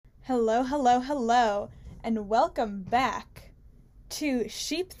Hello, hello, hello, and welcome back to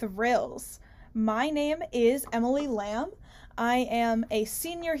Sheep Thrills. My name is Emily Lamb. I am a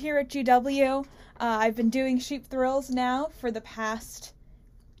senior here at GW. I've been doing Sheep Thrills now for the past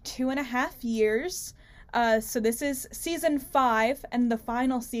 2.5 years. So this is season 5 and the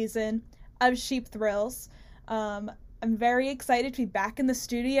final season of Sheep Thrills. I'm very excited to be back in the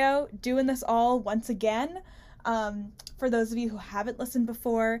studio doing this all once again. For those of you who haven't listened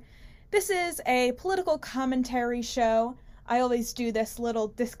before, this is a political commentary show. I always do this little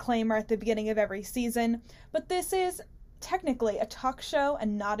disclaimer at the beginning of every season, but this is technically a talk show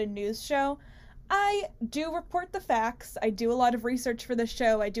and not a news show. I do report the facts. I do a lot of research for the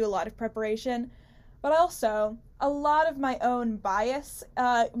show. I do a lot of preparation, but also a lot of my own bias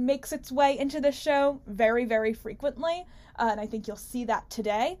makes its way into the show very, very frequently, and I think you'll see that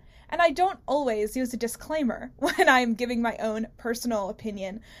today. And I don't always use a disclaimer when I'm giving my own personal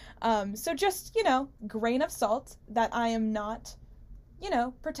opinion. So just, grain of salt that I am not,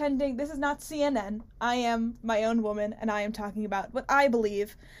 pretending this is not CNN. I am my own woman, and I am talking about what I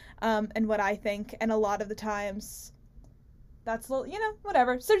believe and what I think. And a lot of the times, that's,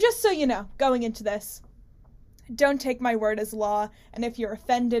 whatever. So just so you know, going into this, don't take my word as law. And if you're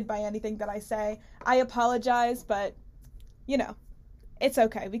offended by anything that I say, I apologize, but, it's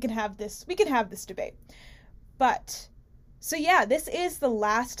okay. We can have this debate. But, so yeah, this is the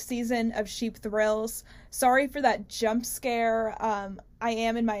last season of Sheep Thrills. Sorry for that jump scare. I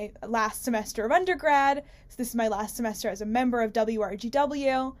am in my last semester of undergrad, so this is my last semester as a member of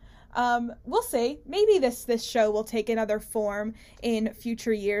WRGW. We'll see. Maybe this show will take another form in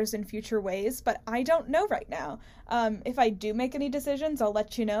future years and future ways, but I don't know right now. If I do make any decisions, I'll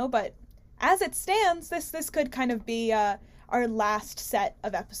let you know, but as it stands, this could kind of be our last set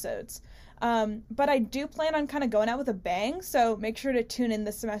of episodes. But I do plan on kind of going out with a bang, so make sure to tune in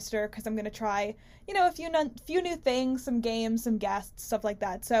this semester, because I'm going to try, a few new things, some games, some guests, stuff like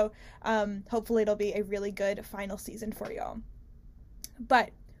that. So hopefully it'll be a really good final season for y'all.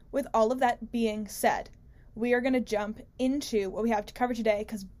 But with all of that being said, we are going to jump into what we have to cover today,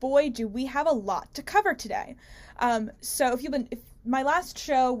 because boy, do we have a lot to cover today. So if my last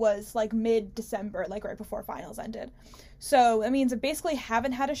show was like mid-December, like right before finals ended. So that means I basically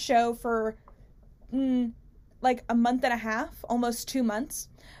haven't had a show for like a month and a half, almost 2 months.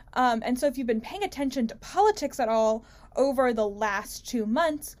 And so if you've been paying attention to politics at all over the last 2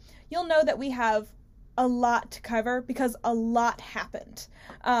 months, you'll know that we have a lot to cover because a lot happened.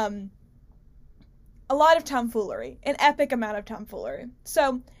 A lot of tomfoolery, an epic amount of tomfoolery.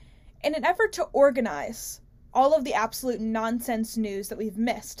 So in an effort to organize all of the absolute nonsense news that we've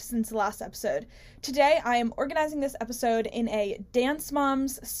missed since the last episode, today I am organizing this episode in a Dance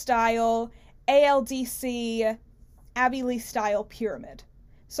Moms style, ALDC, Abby Lee style pyramid.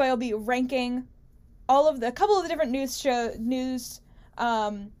 So I'll be ranking a couple of the different news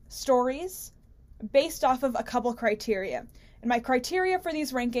stories based off of a couple criteria. And my criteria for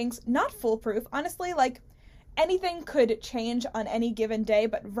these rankings, not foolproof, honestly, anything could change on any given day,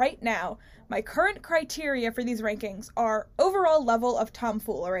 but right now, my current criteria for these rankings are overall level of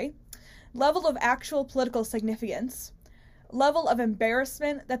tomfoolery, level of actual political significance, level of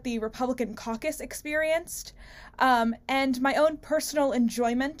embarrassment that the Republican caucus experienced, and my own personal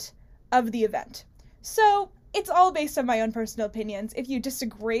enjoyment of the event. So it's all based on my own personal opinions. If you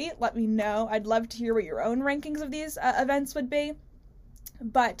disagree, let me know. I'd love to hear what your own rankings of these events would be.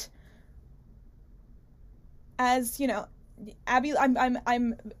 But as Abby,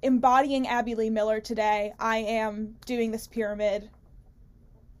 I'm embodying Abby Lee Miller today. I am doing this pyramid.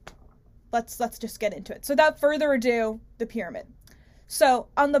 Let's just get into it. So without further ado, the pyramid. So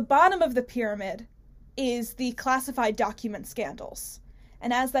on the bottom of the pyramid is the classified document scandals.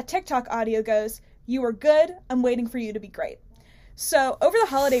 And as that TikTok audio goes, you were good, I'm waiting for you to be great. So over the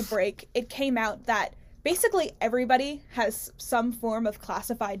holiday break, it came out that basically everybody has some form of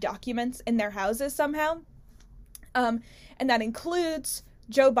classified documents in their houses somehow. And that includes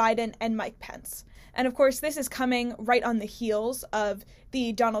Joe Biden and Mike Pence. And of course, this is coming right on the heels of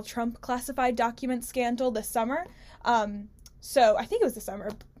the Donald Trump classified document scandal this summer. So I think it was this summer.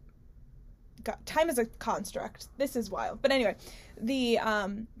 God, time is a construct. This is wild. But anyway,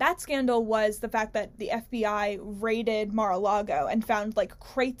 that scandal was the fact that the FBI raided Mar-a-Lago and found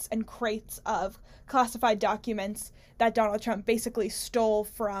crates and crates of classified documents that Donald Trump basically stole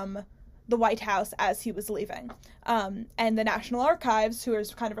from the White House as he was leaving. And the National Archives, who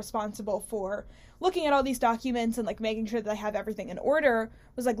is kind of responsible for looking at all these documents and making sure that they have everything in order,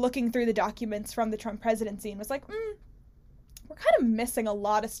 was looking through the documents from the Trump presidency and was we're kind of missing a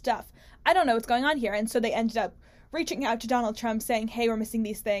lot of stuff. I don't know what's going on here. And so they ended up reaching out to Donald Trump saying, hey, we're missing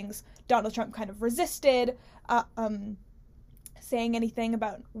these things. Donald Trump kind of resisted saying anything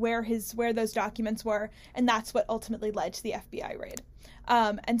about where those documents were, and that's what ultimately led to the FBI raid.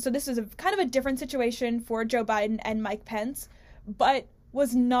 And so this is kind of a different situation for Joe Biden and Mike Pence, but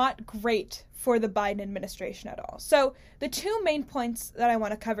was not great for the Biden administration at all. So the two main points that I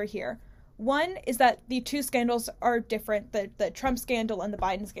want to cover here, one is that the two scandals are different. The Trump scandal and the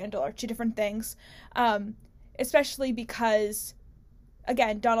Biden scandal are two different things, especially because,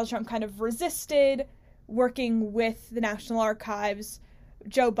 again, Donald Trump kind of resisted working with the National Archives.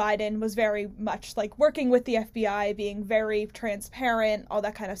 Joe Biden was very much like working with the FBI, being very transparent, all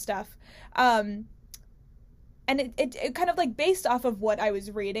that kind of stuff. And it kind of like, based off of what I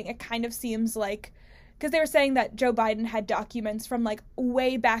was reading, it kind of seems like, because they were saying that Joe Biden had documents from like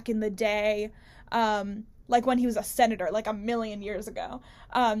way back in the day, like when he was a senator, like a million years ago.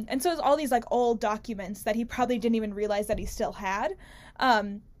 And so it was all these like old documents that he probably didn't even realize that he still had.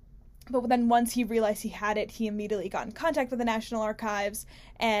 But then once he realized he had it, he immediately got in contact with the National Archives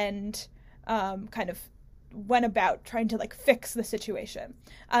and kind of went about trying to like fix the situation.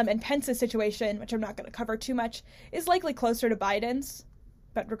 And Pence's situation, which I'm not going to cover too much, is likely closer to Biden's,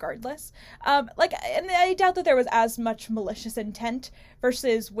 but regardless. And I doubt that there was as much malicious intent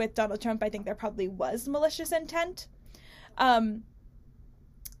versus with Donald Trump. I think there probably was malicious intent.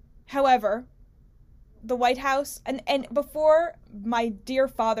 However, the White House, and before my dear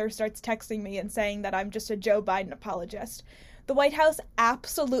father starts texting me and saying that I'm just a Joe Biden apologist, the White House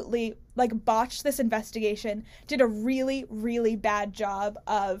absolutely like botched this investigation, did a really, really bad job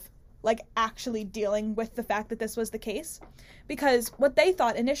of like actually dealing with the fact that this was the case. Because what they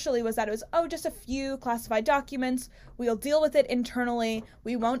thought initially was that it was, just a few classified documents, we'll deal with it internally,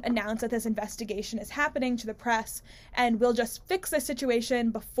 we won't announce that this investigation is happening to the press, and we'll just fix this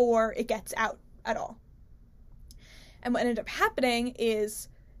situation before it gets out at all. And what ended up happening is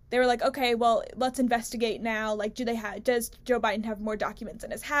they were like, okay, well, let's investigate now. Like, does Joe Biden have more documents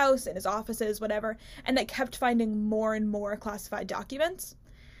in his house, in his offices, whatever? And they kept finding more and more classified documents.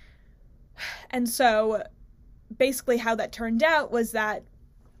 And so basically how that turned out was that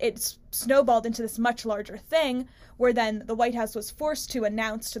it snowballed into this much larger thing where then the White House was forced to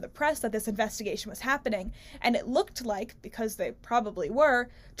announce to the press that this investigation was happening. And it looked like, because they probably were,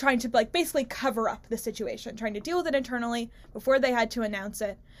 trying to like basically cover up the situation, trying to deal with it internally before they had to announce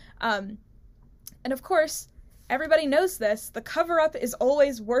it. And of course, everybody knows this, the cover-up is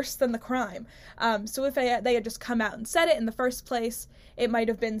always worse than the crime. So if they had just come out and said it in the first place, it might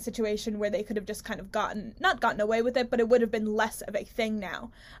have been a situation where they could have just kind of not gotten away with it, but it would have been less of a thing now.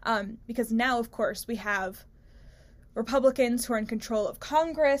 Because now, of course, we have Republicans who are in control of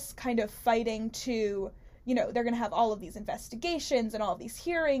Congress kind of fighting to, they're going to have all of these investigations and all of these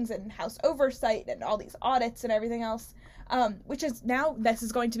hearings and House oversight and all these audits and everything else, which is now, this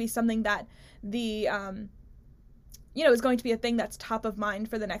is going to be something that is going to be a thing that's top of mind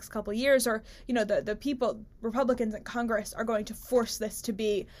for the next couple years, or, the people, Republicans in Congress are going to force this to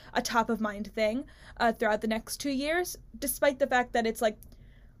be a top of mind thing throughout the next 2 years, despite the fact that it's, like,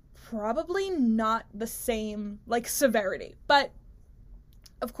 probably not the same, like, severity. But,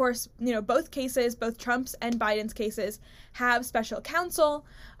 of course, both cases, both Trump's and Biden's cases, have special counsel,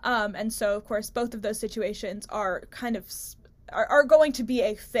 and so, of course, both of those situations are kind of are going to be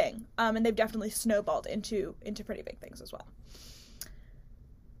a thing, and they've definitely snowballed into pretty big things as well.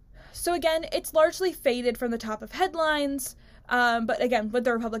 So again, it's largely faded from the top of headlines, but again, with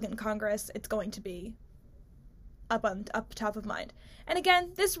the Republican Congress, it's going to be up top of mind. And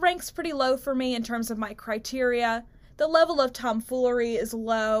again, this ranks pretty low for me in terms of my criteria. The level of tomfoolery is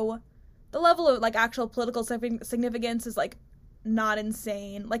low. The level of like actual political significance is like not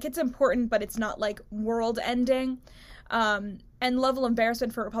insane. Like, it's important, but it's not like world ending. And level of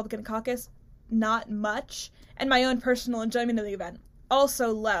embarrassment for Republican caucus, not much. And my own personal enjoyment of the event,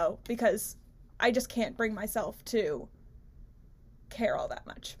 also low, because I just can't bring myself to care all that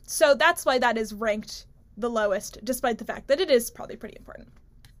much. So that's why that is ranked the lowest, despite the fact that it is probably pretty important.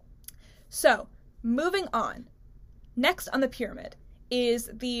 So, moving on. Next on the pyramid is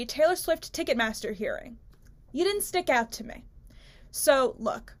the Taylor Swift Ticketmaster hearing. You didn't stick out to me. So,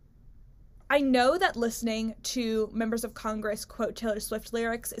 look. I know that listening to members of Congress quote Taylor Swift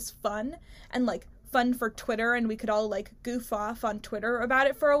lyrics is fun, and, like, fun for Twitter, and we could all, like, goof off on Twitter about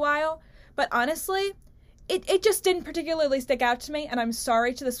it for a while, but honestly, it just didn't particularly stick out to me, and I'm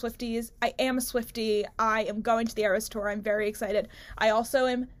sorry to the Swifties. I am a Swiftie. I am going to the Eras Tour. I'm very excited. I also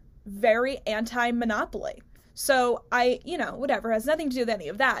am very anti-Monopoly, so whatever, it has nothing to do with any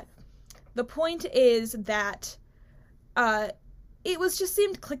of that. The point is that, it just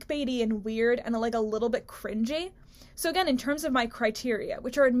seemed clickbaity and weird and like a little bit cringy. So again, in terms of my criteria,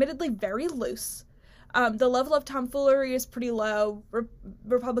 which are admittedly very loose, the level of tomfoolery is pretty low.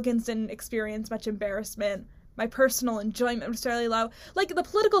 Republicans didn't experience much embarrassment. My personal enjoyment was fairly low. Like, the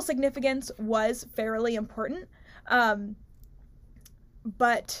political significance was fairly important.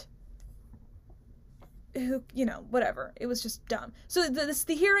 But whatever. It was just dumb. So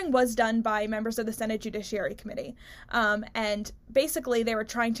the hearing was done by members of the Senate Judiciary Committee. And basically they were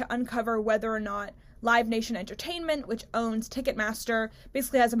trying to uncover whether or not Live Nation Entertainment, which owns Ticketmaster,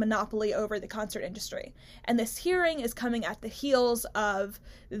 basically has a monopoly over the concert industry. And this hearing is coming at the heels of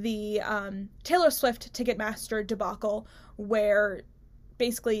the Taylor Swift Ticketmaster debacle, where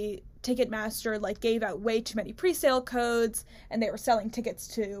basically Ticketmaster gave out way too many pre-sale codes, and they were selling tickets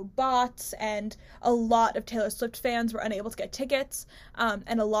to bots, and a lot of Taylor Swift fans were unable to get tickets,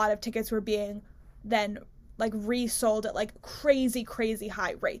 and a lot of tickets were being then resold at crazy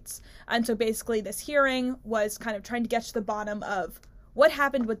high rates. And so basically this hearing was kind of trying to get to the bottom of what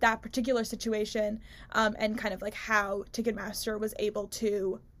happened with that particular situation, and kind of how Ticketmaster was able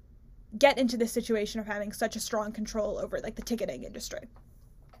to get into this situation of having such a strong control over the ticketing industry,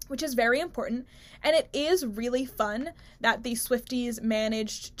 which is very important. And it is really fun that the Swifties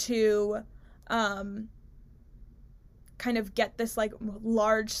managed to kind of get this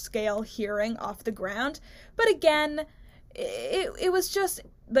large scale hearing off the ground. But again, it was just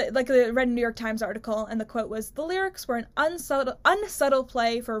I read a New York Times article, and the quote was, "The lyrics were an unsubtle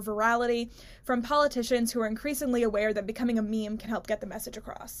play for virality from politicians who are increasingly aware that becoming a meme can help get the message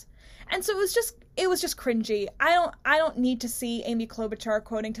across." And so it was just cringy. I don't need to see Amy Klobuchar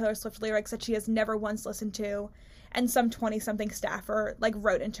quoting Taylor Swift lyrics that she has never once listened to, and some 20-something staffer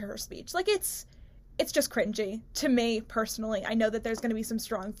wrote into her speech. It's just cringy to me personally. I know that there's going to be some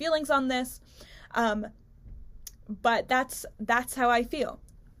strong feelings on this, but that's how I feel.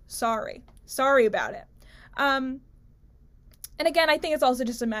 Sorry about it. And again, I think it's also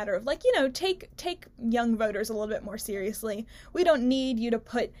just a matter of take young voters a little bit more seriously. We don't need you to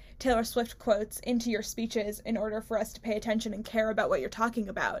put Taylor Swift quotes into your speeches in order for us to pay attention and care about what you're talking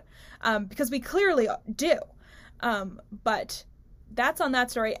about, because we clearly do. But that's on that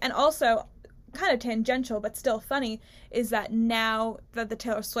story. And also, kind of tangential but still funny, is that now that the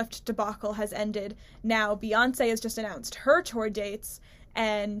Taylor Swift debacle has ended, now Beyonce has just announced her tour dates,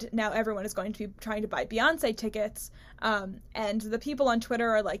 and now everyone is going to be trying to buy Beyonce tickets, and the people on Twitter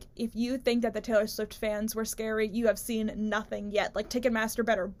are like, if you think that the Taylor Swift fans were scary, you have seen nothing yet. Ticketmaster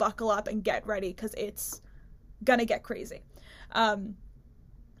better buckle up and get ready, because it's gonna get crazy.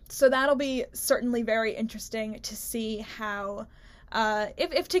 So that'll be certainly very interesting to see how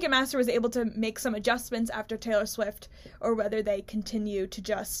if Ticketmaster was able to make some adjustments after Taylor Swift, or whether they continue to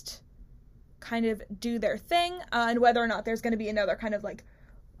just kind of do their thing, and whether or not there's going to be another kind of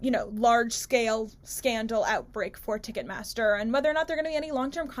large-scale scandal outbreak for Ticketmaster, and whether or not there are going to be any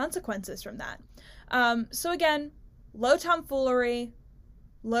long-term consequences from that. So again, low tomfoolery,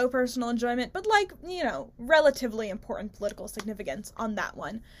 low personal enjoyment, but relatively important political significance on that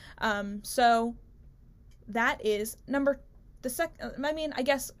one. So that is I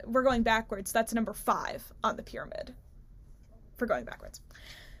guess we're going backwards. That's number 5 on the pyramid for going backwards.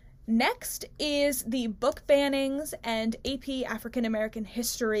 Next is the book bannings and AP African American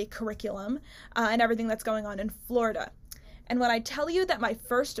History curriculum, and everything that's going on in Florida. And when I tell you that my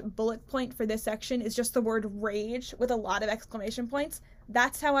first bullet point for this section is just the word rage with a lot of exclamation points,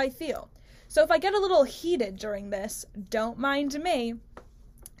 that's how I feel. So if I get a little heated during this, don't mind me.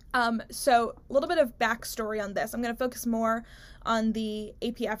 So a little bit of backstory on this. I'm going to focus more on the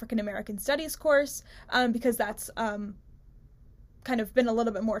AP African American Studies course, because that's kind of been a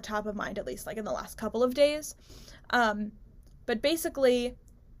little bit more top of mind, at least in the last couple of days. But basically,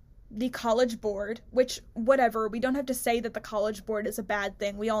 the College Board, which, whatever, we don't have to say that the College Board is a bad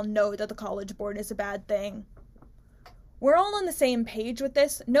thing. We all know that the College Board is a bad thing. We're all on the same page with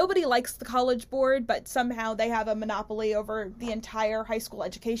this. Nobody likes the College Board, but somehow they have a monopoly over the entire high school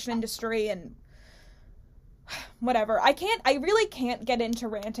education industry, and whatever. I really can't get into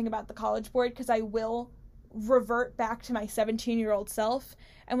ranting about the College Board, because I will revert back to my 17-year-old self,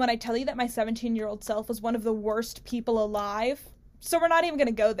 and when I tell you that my 17-year-old self was one of the worst people alive, so we're not even going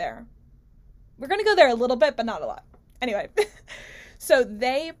to go there. We're going to go there a little bit, but not a lot. Anyway, so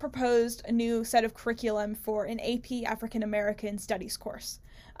they proposed a new set of curriculum for an AP African American Studies course,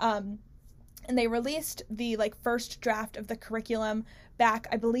 and they released the first draft of the curriculum back,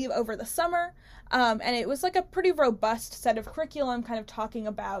 I believe, over the summer, and it was a pretty robust set of curriculum, kind of talking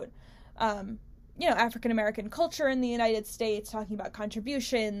about African American culture in the United States, talking about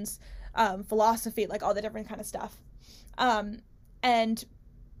contributions, philosophy, all the different kind of stuff. And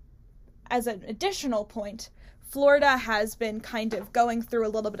as an additional point, Florida has been kind of going through a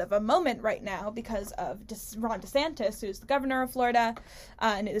little bit of a moment right now because of Ron DeSantis, who's the governor of Florida,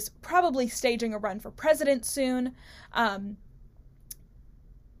 and is probably staging a run for president soon.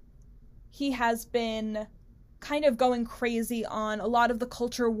 He has been kind of going crazy on a lot of the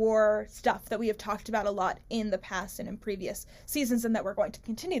culture war stuff that we have talked about a lot in the past and in previous seasons, and that we're going to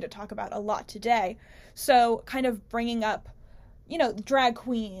continue to talk about a lot today. So kind of bringing up, drag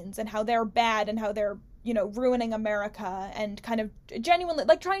queens and how they're bad and how they're, ruining America, and kind of genuinely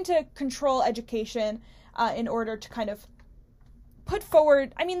trying to control education in order to kind of put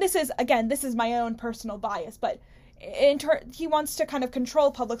forward, this is my own personal bias, but he wants to kind of control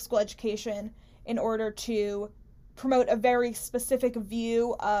public school education in order to promote a very specific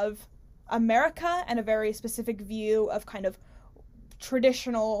view of America and a very specific view of kind of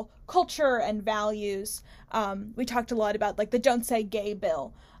traditional culture and values. We talked a lot about the Don't Say Gay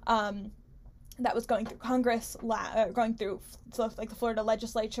bill that was going through Congress, going through the Florida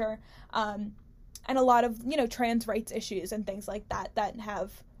legislature, and a lot of, trans rights issues and things like that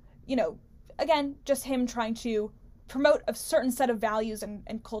have, again, just him trying to promote a certain set of values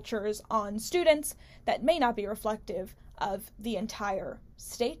and cultures on students that may not be reflective of the entire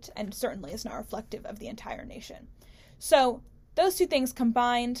state, and certainly is not reflective of the entire nation. So those two things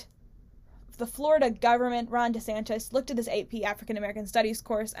combined, the Florida government, Ron DeSantis, looked at this AP African American Studies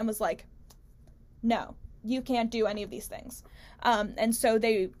course and was like, no, you can't do any of these things. And so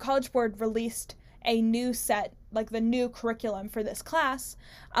the College Board released a new set, the new curriculum for this class,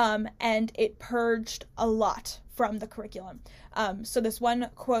 and it purged a lot from the curriculum. So this one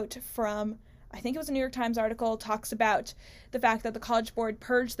quote from, I think it was a New York Times article, talks about the fact that the College Board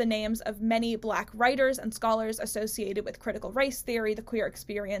purged the names of many Black writers and scholars associated with critical race theory, the queer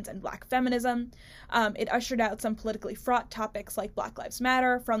experience, and Black feminism. It ushered out some politically fraught topics like Black Lives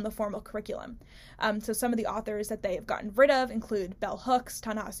Matter from the formal curriculum. So some of the authors that they have gotten rid of include Bell Hooks,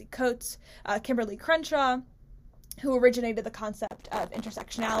 Ta-Nehisi Coates, Kimberly Crenshaw, who originated the concept of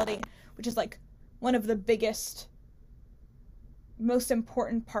intersectionality, which is one of the biggest, most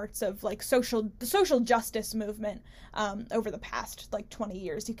important parts of the social justice movement over the past 20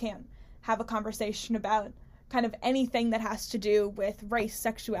 years. You can't have a conversation about kind of anything that has to do with race,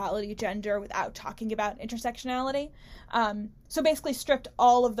 sexuality, gender without talking about intersectionality. So basically stripped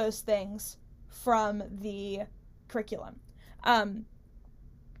all of those things from the curriculum.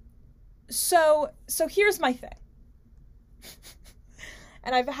 So here's my thing.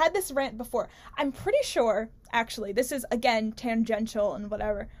 And I've had this rant before. I'm pretty sure, actually, this is, again, tangential and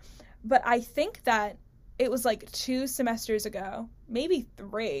whatever, but I think that it was 2 semesters ago, maybe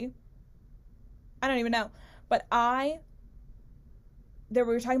 3, I don't even know, but we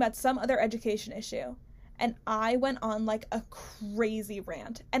were talking about some other education issue, and I went on a crazy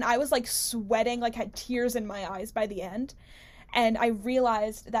rant, and I was sweating, had tears in my eyes by the end, and I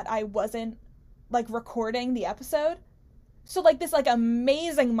realized that I wasn't recording the episode. So this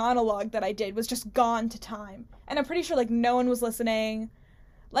amazing monologue that I did was just gone to time. And I'm pretty sure no one was listening.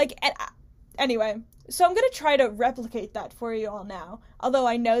 Anyway, so I'm going to try to replicate that for you all now. Although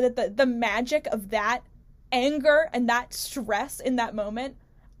I know that the magic of that anger and that stress in that moment,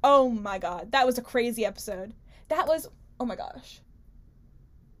 oh my god, that was a crazy episode. That was, oh my gosh.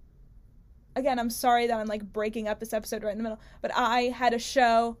 Again, I'm sorry that I'm breaking up this episode right in the middle, but I had a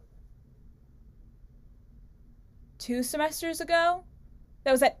show 2 semesters ago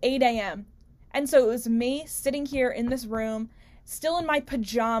that was at 8 a.m. And so it was me sitting here in this room, still in my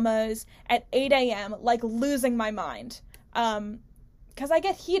pajamas at 8 a.m., losing my mind. Because I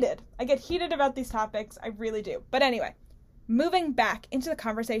get heated. I get heated about these topics. I really do. But anyway, moving back into the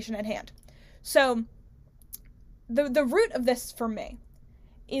conversation at hand. So the root of this for me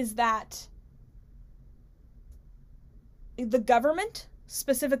is that the government,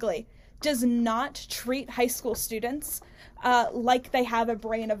 specifically, does not treat high school students like they have a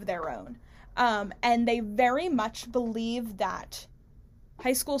brain of their own. And they very much believe that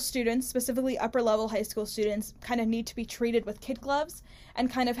high school students, specifically upper-level high school students, kind of need to be treated with kid gloves and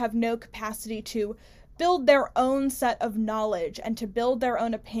kind of have no capacity to build their own set of knowledge and to build their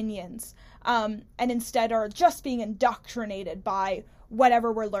own opinions, and instead are just being indoctrinated by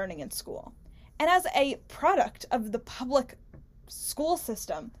whatever we're learning in school. And as a product of the public school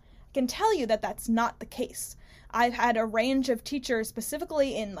system, can tell you that that's not the case. I've had a range of teachers,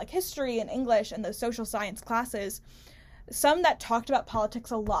 specifically in history and English and those social science classes, some that talked about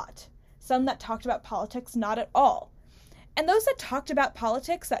politics a lot, some that talked about politics not at all. And those that talked about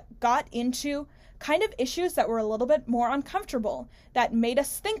politics that got into kind of issues that were a little bit more uncomfortable, that made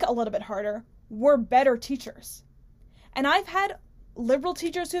us think a little bit harder, were better teachers. And I've had liberal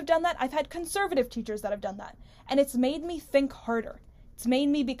teachers who have done that. I've had conservative teachers that have done that. And it's made me think harder. It's made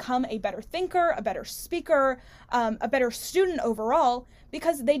me become a better thinker, a better speaker, a better student overall,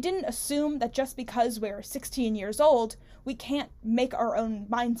 because they didn't assume that just because we're 16 years old, we can't make our own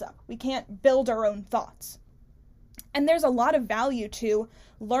minds up. We can't build our own thoughts. And there's a lot of value to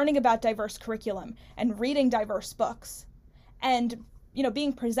learning about diverse curriculum and reading diverse books. And,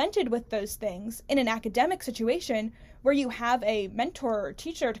 being presented with those things in an academic situation where you have a mentor or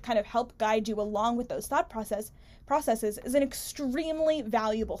teacher to kind of help guide you along with those thought processes is an extremely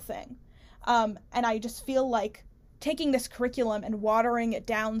valuable thing. And I just feel like taking this curriculum and watering it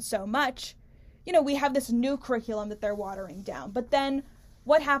down so much, we have this new curriculum that they're watering down. But then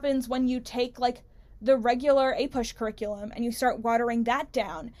what happens when you take the regular APUSH curriculum and you start watering that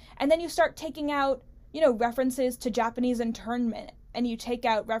down, and then you start taking out, references to Japanese internment, and you take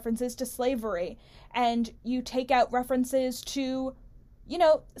out references to slavery, and you take out references to,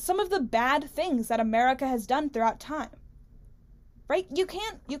 some of the bad things that America has done throughout time, right? You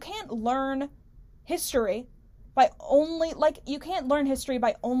can't learn history by only, you can't learn history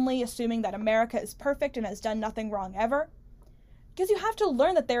by only assuming that America is perfect and has done nothing wrong ever. Because you have to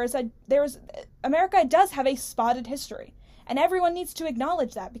learn that America does have a spotted history, and everyone needs to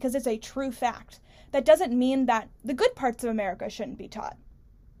acknowledge that because it's a true fact. That doesn't mean that the good parts of America shouldn't be taught.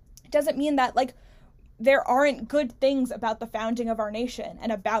 It doesn't mean that, there aren't good things about the founding of our nation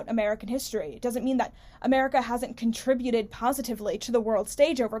and about American history. It doesn't mean that America hasn't contributed positively to the world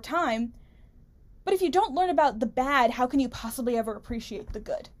stage over time. But if you don't learn about the bad, how can you possibly ever appreciate the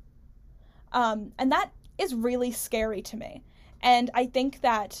good? And that is really scary to me. And I think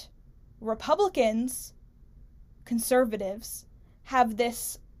that Republicans, conservatives, have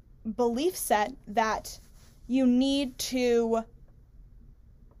this belief set that you need to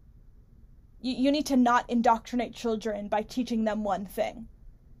not indoctrinate children by teaching them one thing.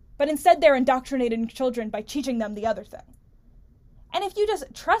 But instead they're indoctrinating children by teaching them the other thing. And if you just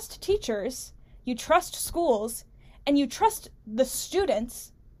trust teachers, you trust schools, and you trust the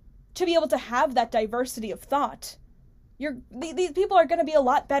students to be able to have that diversity of thought, these people are going to be a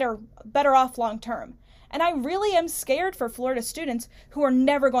lot better off long term. And I really am scared for Florida students who are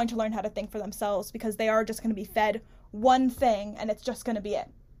never going to learn how to think for themselves because they are just going to be fed one thing and it's just going to be it.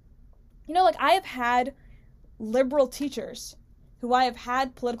 I have had liberal teachers who I have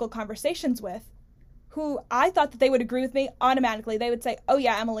had political conversations with who I thought that they would agree with me automatically. They would say, oh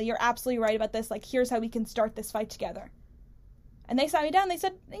yeah, Emily, you're absolutely right about this. Here's how we can start this fight together. And they sat me down and they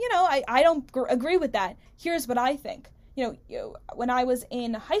said, I don't agree with that. Here's what I think. When I was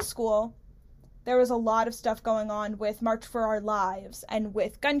in high school, there was a lot of stuff going on with March for Our Lives and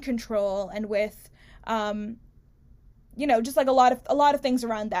with gun control and with, just a lot of things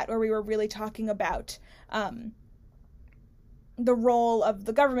around that where we were really talking about the role of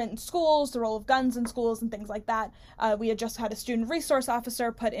the government in schools, the role of guns in schools and things like that. We had just had a student resource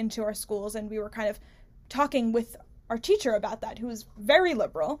officer put into our schools, and we were kind of talking with our teacher about that, who was very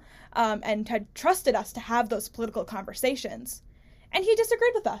liberal and had trusted us to have those political conversations. And he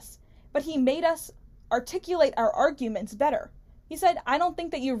disagreed with us. But he made us articulate our arguments better. He said, I don't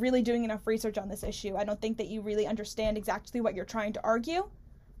think that you're really doing enough research on this issue. I don't think that you really understand exactly what you're trying to argue.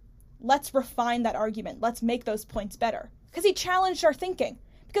 Let's refine that argument. Let's make those points better. Because he challenged our thinking.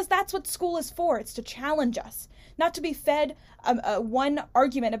 Because that's what school is for. It's to challenge us. Not to be fed one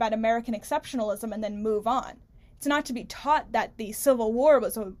argument about American exceptionalism and then move on. It's not to be taught that the Civil War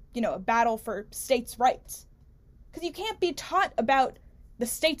was a battle for states' rights. Because you can't be taught about the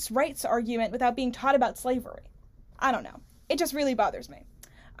states' rights argument without being taught about slavery. I don't know. It just really bothers me.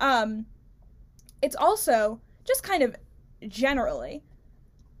 It's also, just kind of generally,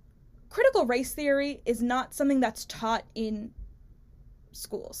 critical race theory is not something that's taught in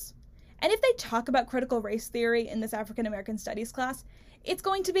schools. And if they talk about critical race theory in this African American Studies class, it's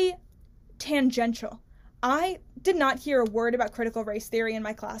going to be tangential. I did not hear a word about critical race theory in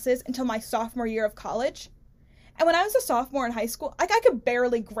my classes until my sophomore year of college. And when I was a sophomore in high school, I could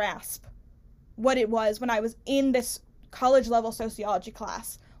barely grasp what it was when I was in this college-level sociology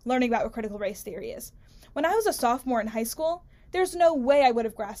class learning about what critical race theory is. When I was a sophomore in high school, there's no way I would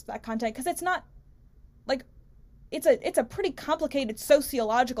have grasped that content because it's not, it's a pretty complicated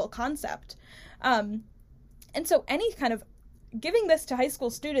sociological concept. And so any kind of giving this to high school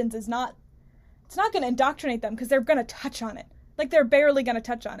students it's not going to indoctrinate them because they're going to touch on it. They're barely going to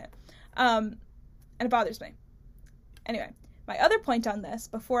touch on it. And it bothers me. Anyway, my other point on this,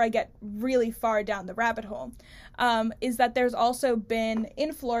 before I get really far down the rabbit hole, is that there's also been,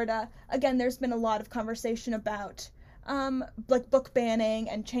 in Florida, again, there's been a lot of conversation about like book banning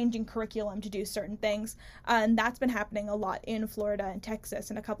and changing curriculum to do certain things. And that's been happening a lot in Florida and Texas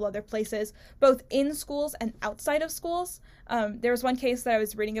and a couple other places, both in schools and outside of schools. There was one case that I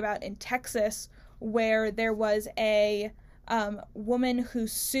was reading about in Texas where there was a woman who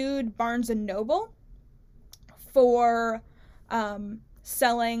sued Barnes and Noble for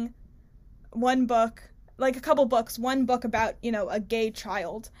selling one book, like a couple books, one book about, a gay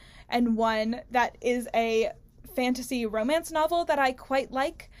child, and one that is a fantasy romance novel that I quite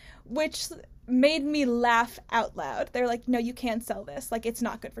like, which made me laugh out loud. They're like, no, you can't sell this. Like, it's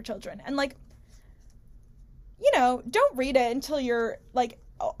not good for children. And like, don't read it until you're like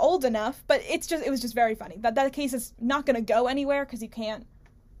old enough, but it was just very funny. That case is not going to go anywhere because you can't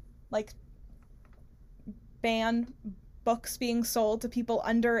like ban books being sold to people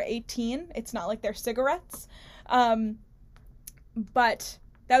under 18. It's not like they're cigarettes. But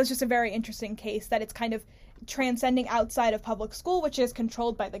that was just a very interesting case that it's kind of transcending outside of public school, which is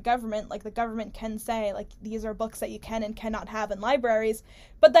controlled by the government. Like, the government can say, like, these are books that you can and cannot have in libraries.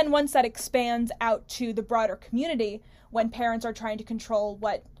 But then once that expands out to the broader community, when parents are trying to control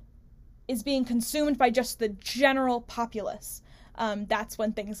what is being consumed by just the general populace, that's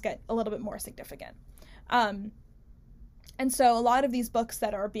when things get a little bit more significant. And so a lot of these books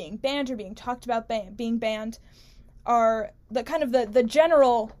that are being banned or being talked about being banned are the kind of the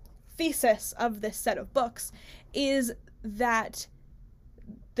general thesis of this set of books is that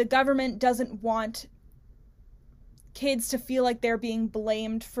the government doesn't want kids to feel like they're being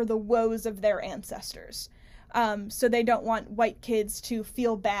blamed for the woes of their ancestors. So they don't want white kids to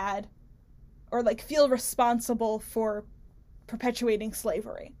feel bad or like feel responsible for perpetuating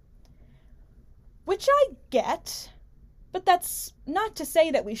slavery. Which I get, but that's not to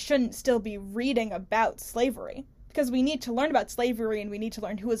say that we shouldn't still be reading about slavery, because we need to learn about slavery and we need to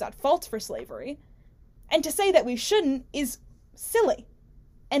learn who was at fault for slavery. And to say that we shouldn't is silly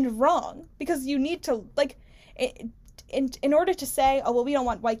and wrong, because you need to, like, in order to say, oh, well, we don't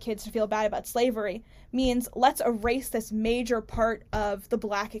want white kids to feel bad about slavery, means let's erase this major part of the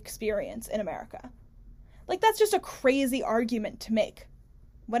Black experience in America. Like, that's just a crazy argument to make.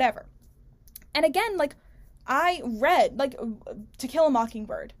 Whatever. And again, like, I read, like, To Kill a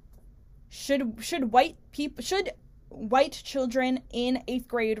Mockingbird. Should white children in 8th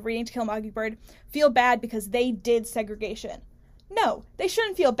grade reading To Kill a Mockingbird feel bad because they did segregation? No, they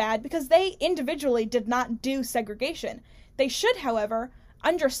shouldn't feel bad because they individually did not do segregation. They should, however,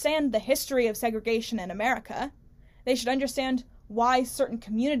 understand the history of segregation in America. They should understand why certain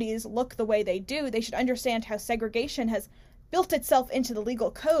communities look the way they do. They should understand how segregation has built itself into the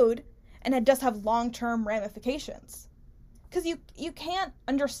legal code and it does have long-term ramifications. Because you can't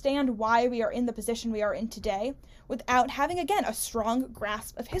understand why we are in the position we are in today without having, again, a strong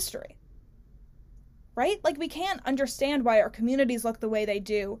grasp of history. Right? Like, we can't understand why our communities look the way they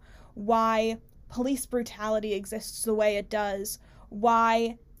do, why police brutality exists the way it does,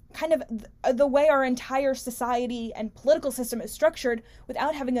 why kind of the way our entire society and political system is structured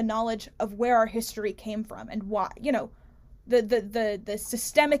without having a knowledge of where our history came from and why, the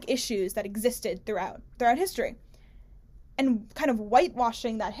systemic issues that existed throughout history. And kind of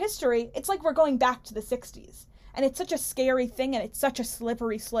whitewashing that history, it's like we're going back to the 60s. And it's such a scary thing, and it's such a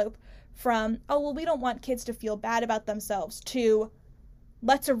slippery slope from, oh, well, we don't want kids to feel bad about themselves, to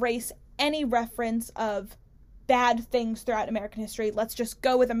let's erase any reference of bad things throughout American history. Let's just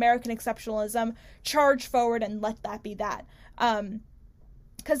go with American exceptionalism, charge forward, and let that be that.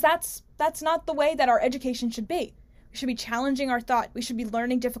 Because that's not the way that our education should be. We should be challenging our thought. We should be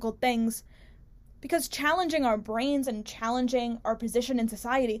learning difficult things. Because challenging our brains and challenging our position in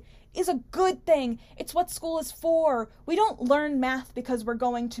society is a good thing. It's what school is for. We don't learn math because we're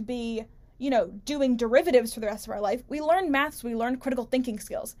going to be, doing derivatives for the rest of our life. We learn math so we learn critical thinking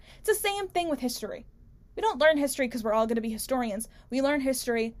skills. It's the same thing with history. We don't learn history because we're all going to be historians. We learn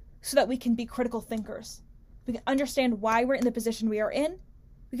history so that we can be critical thinkers. We can understand why we're in the position we are in.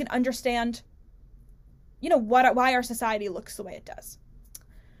 We can understand, why our society looks the way it does.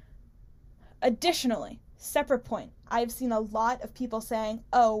 Additionally, separate point, I've seen a lot of people saying,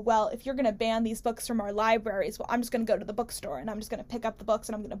 oh, well, if you're going to ban these books from our libraries, well, I'm just going to go to the bookstore and I'm just going to pick up the books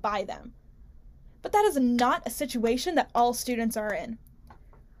and I'm going to buy them. But that is not a situation that all students are in.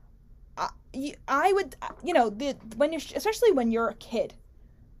 I would, especially when you're a kid,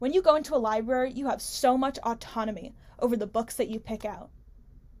 when you go into a library, you have so much autonomy over the books that you pick out.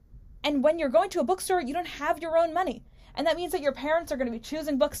 And when you're going to a bookstore, you don't have your own money. And that means that your parents are going to be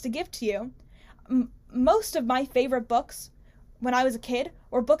choosing books to give to you. Most of my favorite books when I was a kid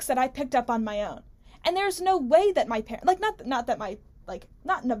were books that I picked up on my own. And there's no way that my parents, not that my like,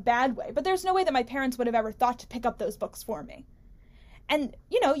 not in a bad way, but there's no way that my parents would have ever thought to pick up those books for me. And,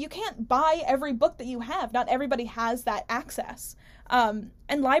 you know, you can't buy every book that you have. Not everybody has that access. And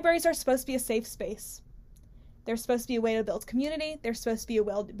libraries are supposed to be a safe space. They're supposed to be a way to build community. They're supposed to be a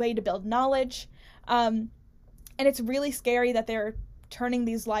way to build knowledge. And it's really scary that they're turning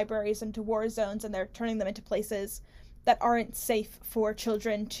these libraries into war zones, and they're turning them into places that aren't safe for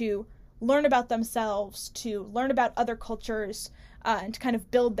children to learn about themselves, to learn about other cultures, and to kind of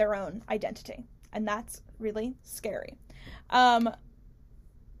build their own identity. And that's really scary.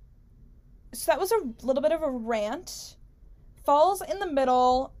 So that was a little bit of a rant. Falls in the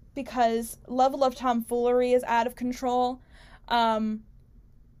middle because level of tomfoolery is out of control. But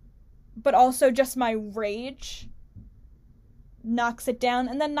also just my rage knocks it down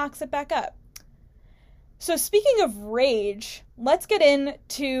and then knocks it back up. So speaking of rage, let's get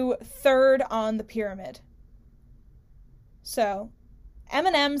into third on the pyramid. So,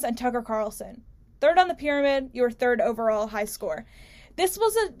 M&M's and Tucker Carlson. Third on the pyramid, your third overall high score. This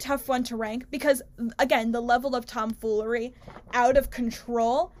was a tough one to rank because, again, the level of tomfoolery, out of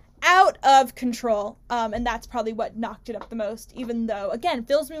control, and that's probably what knocked it up the most, even though, again,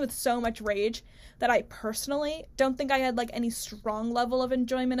 fills me with so much rage that I personally don't think I had, like, any strong level of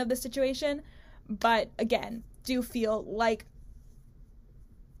enjoyment of the situation, but, again, do feel like,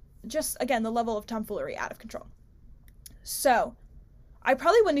 just, again, the level of tomfoolery out of control. So, I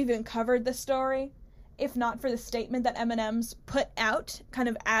probably wouldn't have even covered this story if not for the statement that M&M's put out kind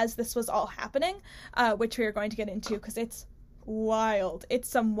of as this was all happening, which we are going to get into because it's wild. It's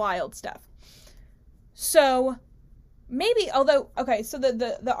some wild stuff. So maybe, although, okay, so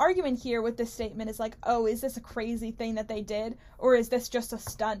the argument here with this statement is like, oh, is this a crazy thing that they did? Or is this just a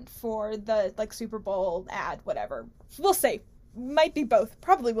stunt for the, like, Super Bowl ad, whatever? We'll see. Might be both.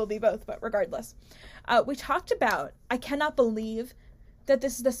 Probably will be both, but regardless. We talked about, I cannot believe that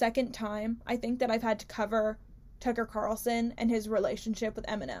this is the second time I think that I've had to cover Tucker Carlson and his relationship with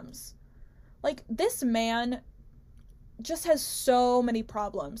M&M's. Like, this man just has so many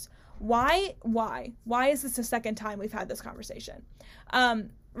problems. Why is this the second time we've had this conversation?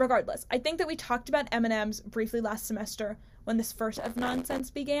 Regardless, I think that we talked about M&M's briefly last semester when this first of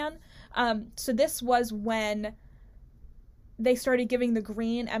nonsense began. So this was when they started giving the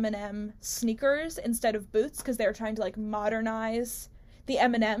green M&M sneakers instead of boots because they were trying to, like, modernize the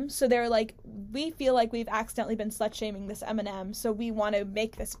M&M. So they're like, we feel like we've accidentally been slut-shaming this M&M, so we want to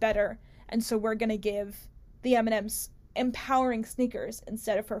make this better, and so we're going to give the M&M's empowering sneakers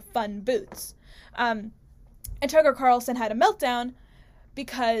instead of her fun boots. And Tucker Carlson had a meltdown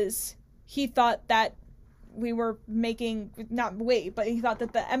because he thought that we were making, but he thought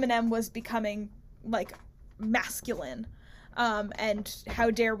that the M&M was becoming, like, masculine. And how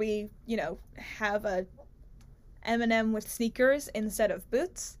dare we, have a M&M with sneakers instead of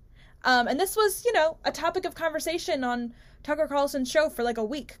boots. And this was, a topic of conversation on Tucker Carlson's show for like a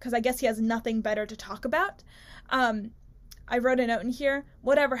week, because I guess he has nothing better to talk about. I wrote a note in here,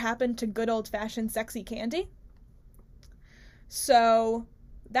 whatever happened to good old-fashioned sexy candy? So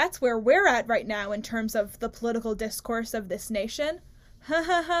that's where we're at right now in terms of the political discourse of this nation. Ha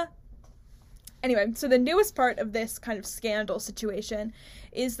ha ha. Anyway, so the newest part of this kind of scandal situation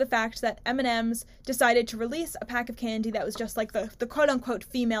is the fact that M&M's decided to release a pack of candy that was just like the quote-unquote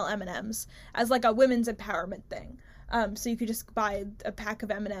female M&M's as like a women's empowerment thing. So you could just buy a pack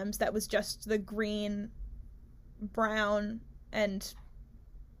of M&M's that was just the green, brown, and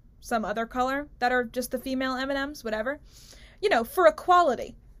some other color that are just the female M&M's, whatever. For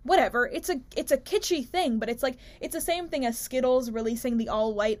equality. Whatever. It's a kitschy thing, but it's like, it's the same thing as Skittles releasing the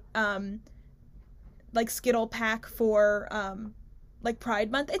all-white, like Skittle pack for like Pride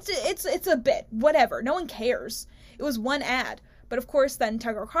Month. It's a bit whatever. No one cares. It was one ad. But of course then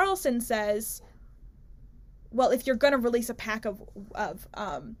Tucker Carlson says, well, if you're going to release a pack of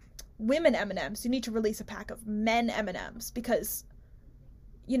women M&Ms, you need to release a pack of men M&Ms because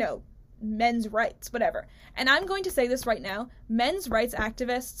men's rights, whatever. And I'm going to say this right now, men's rights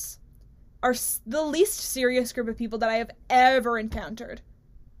activists are the least serious group of people that I have ever encountered.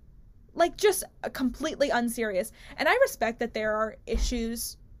 Like, just completely unserious. And I respect that there are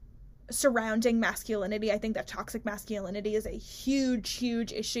issues surrounding masculinity. I think that toxic masculinity is a huge,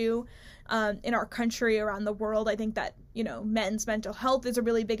 huge issue in our country, around the world. I think that, men's mental health is a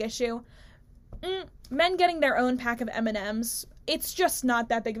really big issue. Men getting their own pack of M&Ms, it's just not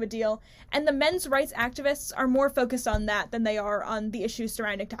that big of a deal. And the men's rights activists are more focused on that than they are on the issues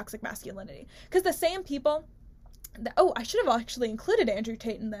surrounding toxic masculinity. Because the same people... I should have actually included Andrew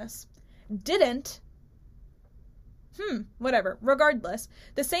Tate in this. Didn't. Whatever. Regardless,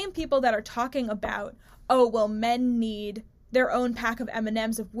 the same people that are talking about, men need their own pack of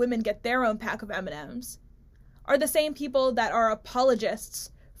M&Ms if women get their own pack of M&Ms are the same people that are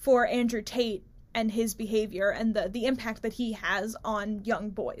apologists for Andrew Tate and his behavior and the impact that he has on young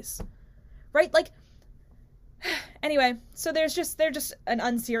boys. Right? Like, anyway, so they're just an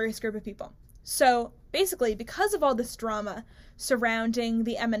unserious group of people. So basically, because of all this drama surrounding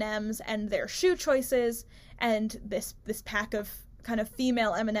the M&Ms and their shoe choices and this pack of kind of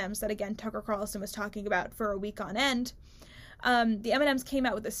female M&Ms that, again, Tucker Carlson was talking about for a week on end, the M&Ms came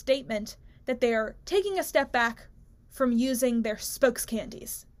out with a statement that they're taking a step back from using their spokes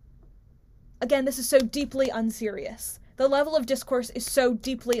candies. Again, this is so deeply unserious. The level of discourse is so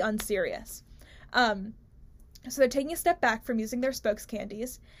deeply unserious. So they're taking a step back from using their spokes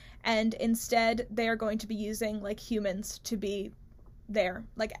candies, and instead they are going to be using, like, humans to be their,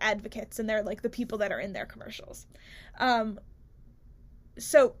 like, advocates, and they're, like, the people that are in their commercials.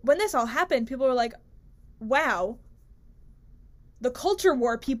 So when this all happened, people were like, wow, the culture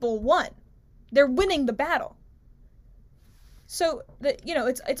war people won. They're winning the battle. So,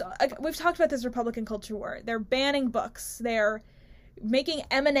 it's we've talked about this Republican culture war. They're banning books. They're making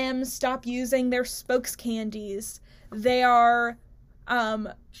M&Ms stop using their spokes candies. They are,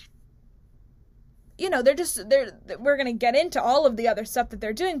 we're going to get into all of the other stuff that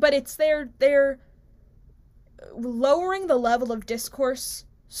they're doing, but it's they're lowering the level of discourse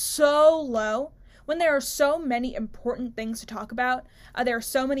so low when there are so many important things to talk about. There are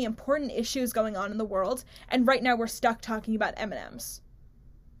so many important issues going on in the world, and right now we're stuck talking about M&Ms.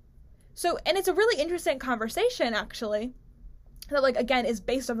 So, and it's a really interesting conversation, actually, that, like, again, is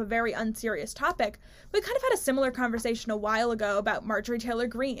based off a very unserious topic. We kind of had a similar conversation a while ago about Marjorie Taylor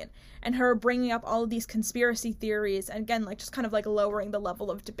Greene and her bringing up all of these conspiracy theories and, again, like, just kind of, like, lowering the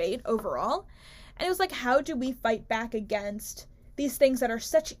level of debate overall. And it was like, how do we fight back against these things that are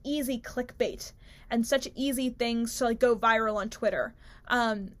such easy clickbait and such easy things to, like, go viral on Twitter?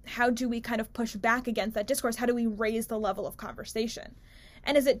 How do we kind of push back against that discourse? How do we raise the level of conversation?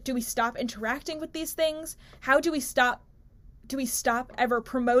 And do we stop interacting with these things? How do we stop ever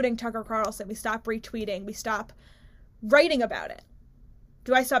promoting Tucker Carlson? We stop retweeting. We stop writing about it.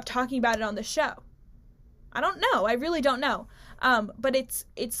 Do I stop talking about it on the show? I don't know. I really don't know. But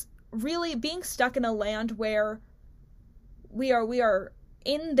it's really being stuck in a land where we are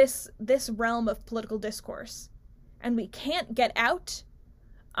in this realm of political discourse and we can't get out,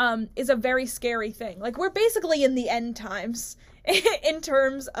 is a very scary thing. Like, we're basically in the end times in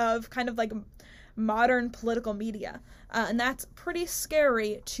terms of kind of like modern political media. And that's pretty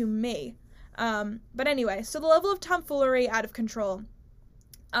scary to me. But anyway, so the level of tomfoolery out of control.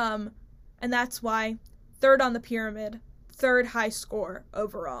 And that's why third on the pyramid, third high score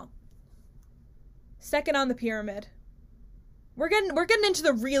overall. Second on the pyramid. We're getting into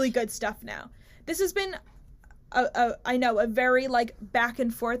the really good stuff now. This has been a very, like, back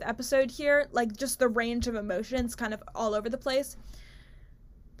and forth episode here, like, just the range of emotions kind of all over the place.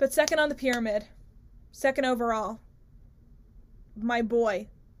 But second on the pyramid, second overall, my boy,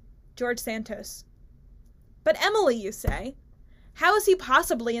 George Santos. But Emily, you say, how is he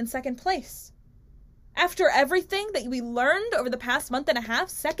possibly in second place? After everything that we learned over the past month and a half,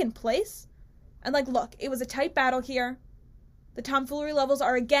 second place? And, like, look, it was a tight battle here. The tomfoolery levels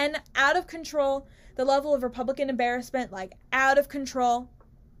are, again, out of control. The level of Republican embarrassment, like, out of control.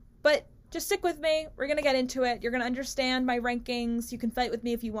 But just stick with me. We're going to get into it. You're going to understand my rankings. You can fight with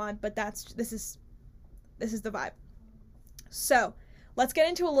me if you want, but this is the vibe. So, let's get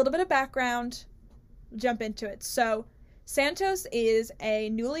into a little bit of background. Jump into it. So, Santos is a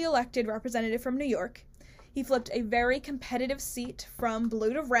newly elected representative from New York. He flipped a very competitive seat from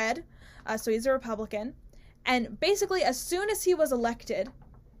blue to red, so he's a Republican. And basically, as soon as he was elected,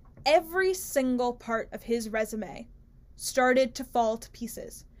 every single part of his resume started to fall to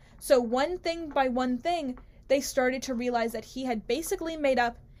pieces. So one thing by one thing, they started to realize that he had basically made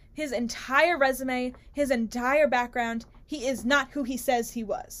up his entire resume, his entire background. He is not who he says he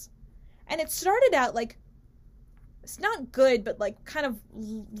was. And it started out like, it's not good, but like kind of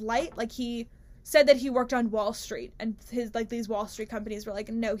light. Like, he said that he worked on Wall Street, and these Wall Street companies were like,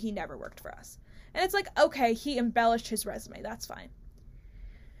 no, he never worked for us. And it's like, okay, he embellished his resume. That's fine.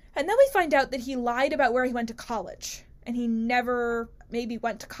 And then we find out that he lied about where he went to college. And he never maybe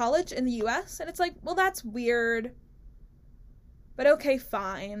went to college in the U.S. And it's like, well, that's weird. But okay,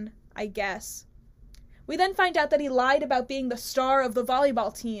 fine, I guess. We then find out that he lied about being the star of the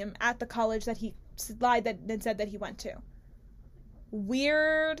volleyball team at the college that he lied that and said that he went to.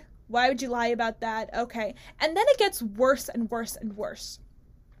 Weird. Why would you lie about that? Okay. And then it gets worse and worse and worse.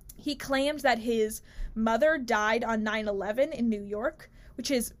 He claimed that his mother died on 9/11 in New York, which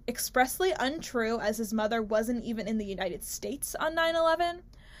is expressly untrue, as his mother wasn't even in the United States on 9/11.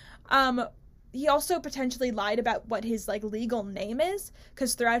 He also potentially lied about what his, like, legal name is,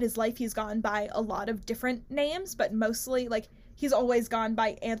 because throughout his life he's gone by a lot of different names, but mostly, like, he's always gone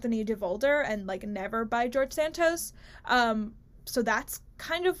by Anthony DeVolder and, like, never by George Santos. So that's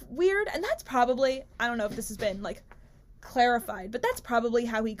kind of weird, and that's probably, I don't know if this has been, like, clarified, but that's probably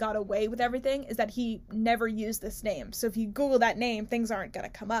how he got away with everything, is that he never used this name. So if you Google that name, things aren't gonna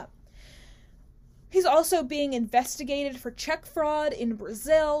come up. He's also being investigated for check fraud in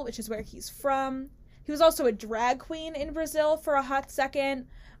Brazil, which is where he's from. He was also a drag queen in Brazil for a hot second.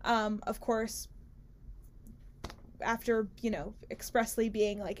 Of course, after, you know, expressly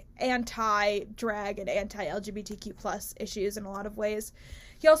being, like, anti-drag and anti-LGBTQ plus issues in a lot of ways.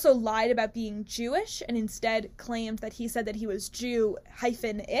 He also lied about being Jewish and instead claimed that he said that he was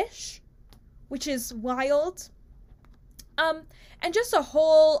Jew-ish, which is wild. And just a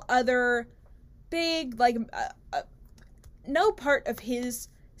whole other big, like, no part of his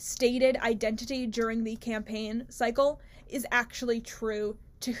stated identity during the campaign cycle is actually true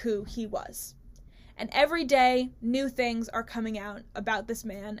to who he was. And every day, new things are coming out about this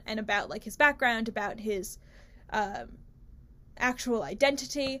man and about, like, his background, about his actual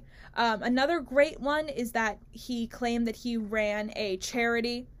identity. Another great one is that he claimed that he ran a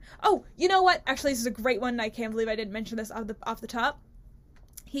charity. Oh, you know what? Actually, this is a great one, and I can't believe I didn't mention this off the top.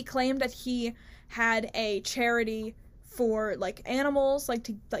 He claimed that he had a charity for, like, animals, like,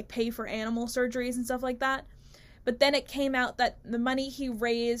 to, like, pay for animal surgeries and stuff like that. But then it came out that the money he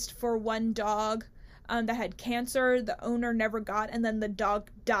raised for one dog that had cancer, the owner never got, and then the dog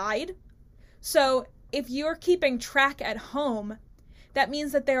died. So if you're keeping track at home, that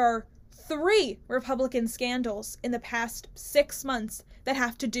means that there are 3 Republican scandals in the past 6 months that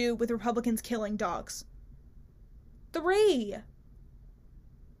have to do with Republicans killing dogs. 3.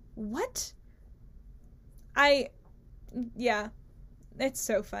 What? Yeah, it's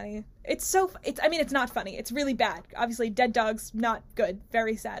so funny. It's not funny. It's really bad. Obviously, dead dogs, not good.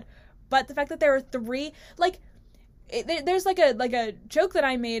 Very sad. But the fact that there are 3, like, there's like a joke that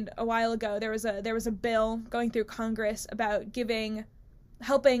I made a while ago. There was a bill going through Congress about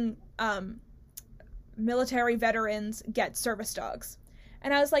helping military veterans get service dogs.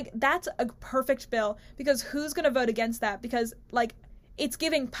 And I was like, that's a perfect bill, because who's going to vote against that? Because, like, it's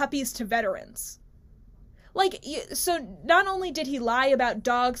giving puppies to veterans. Like, so not only did he lie about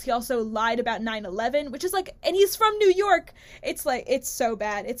dogs, he also lied about 9/11, which is, like, and he's from New York. It's, like, it's so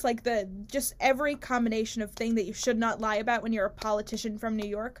bad. It's, like, just every combination of thing that you should not lie about when you're a politician from New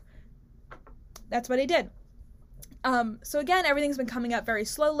York. That's what he did. So again, everything's been coming up very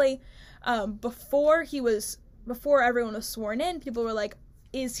slowly. Before everyone was sworn in, people were like,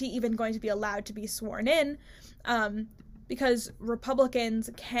 is he even going to be allowed to be sworn in? Because Republicans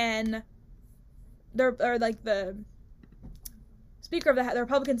the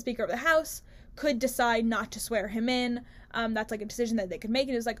Republican Speaker of the House could decide not to swear him in. That's, like, a decision that they could make.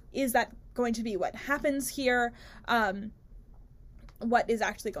 And it was like, is that going to be what happens here? What is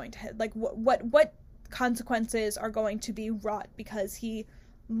actually going to, like, what consequences are going to be wrought because he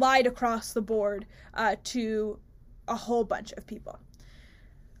lied across the board to a whole bunch of people?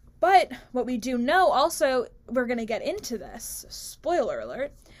 But what we do know, also, we're going to get into this, spoiler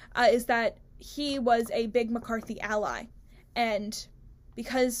alert, is that he was a big McCarthy ally. And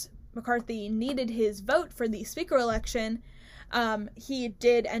because McCarthy needed his vote for the speaker election, he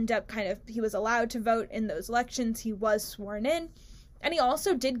did end up he was allowed to vote in those elections. He was sworn in. And he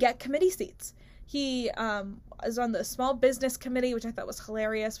also did get committee seats. He was on the Small Business Committee, which I thought was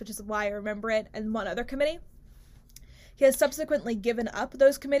hilarious, which is why I remember it, and one other committee. He has subsequently given up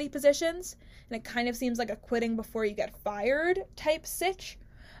those committee positions, and it kind of seems like a quitting before you get fired type sitch.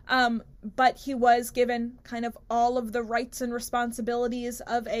 But he was given kind of all of the rights and responsibilities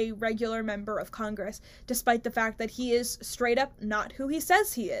of a regular member of Congress, despite the fact that he is straight up not who he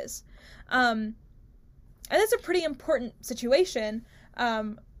says he is. And that's a pretty important situation.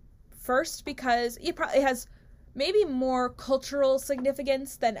 First, because it probably has maybe more cultural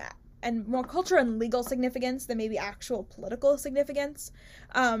significance and more cultural and legal significance than maybe actual political significance.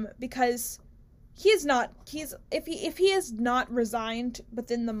 Because if he is not resigned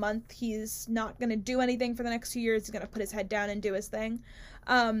within the month, he's not going to do anything for the next 2 years. He's going to put his head down and do his thing.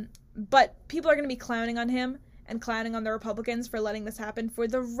 But people are going to be clowning on him and clowning on the Republicans for letting this happen for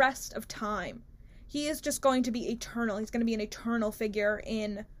the rest of time. He is just going to be eternal. He's going to be an eternal figure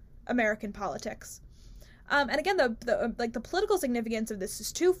in American politics. And again, the political significance of this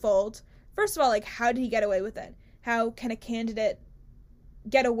is twofold. First of all, like, how did he get away with it? How can a candidate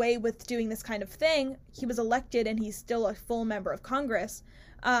get away with doing this kind of thing. He was elected and he's still a full member of Congress.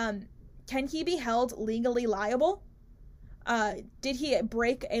 Can he be held legally liable? Did he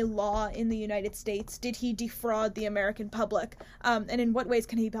break a law in the United States? Did he defraud the American public? And in what ways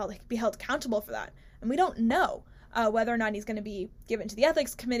can he be held accountable for that? And we don't know whether or not he's going to be given to the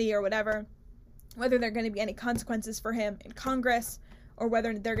ethics committee or whatever, whether there are going to be any consequences for him in Congress, or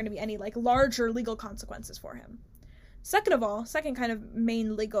whether there are going to be any like larger legal consequences for him. Second of all, second kind of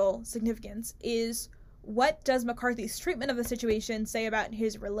main legal significance is, what does McCarthy's treatment of the situation say about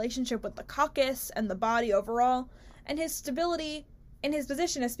his relationship with the caucus and the body overall, and his stability in his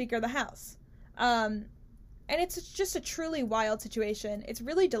position as Speaker of the House? And it's just a truly wild situation. It's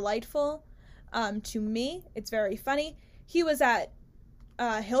really delightful to me. It's very funny. He was at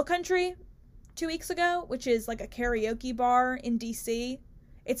Hill Country 2 weeks ago, which is like a karaoke bar in DC.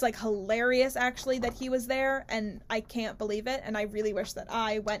 It's like hilarious, actually, that he was there, and I can't believe it, and I really wish that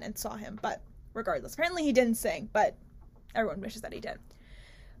I went and saw him, but regardless. Apparently he didn't sing, but everyone wishes that he did.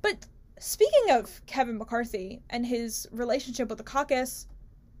 But speaking of Kevin McCarthy and his relationship with the caucus,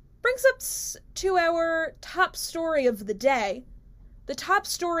 brings us to our top story of the day. The top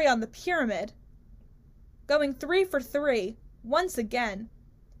story on the pyramid, going 3 for 3, once again,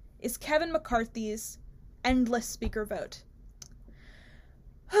 is Kevin McCarthy's endless speaker vote.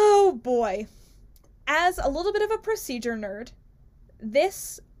 Oh boy. As a little bit of a procedure nerd,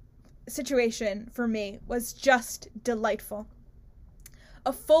 this situation for me was just delightful.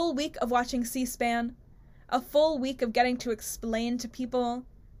 A full week of watching C-SPAN, a full week of getting to explain to people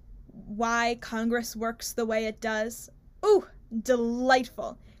why Congress works the way it does. Ooh,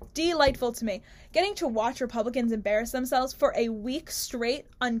 delightful. Delightful to me. Getting to watch Republicans embarrass themselves for a week straight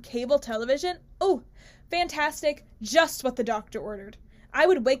on cable television. Ooh, fantastic. Just what the doctor ordered. I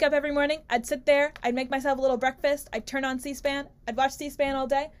would wake up every morning, I'd sit there, I'd make myself a little breakfast, I'd turn on C-SPAN, I'd watch C-SPAN all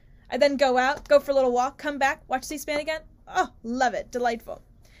day, I'd then go out, go for a little walk, come back, watch C-SPAN again. Oh, love it. Delightful.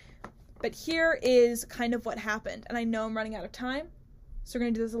 But here is kind of what happened, and I know I'm running out of time, so we're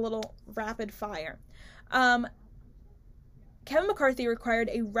going to do this a little rapid fire. Kevin McCarthy required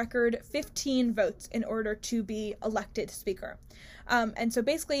a record 15 votes in order to be elected Speaker. And so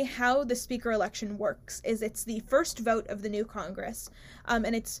basically how the Speaker election works is it's the first vote of the new Congress,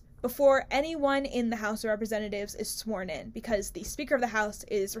 and it's before anyone in the House of Representatives is sworn in, because the Speaker of the House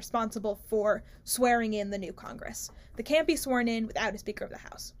is responsible for swearing in the new Congress. They can't be sworn in without a Speaker of the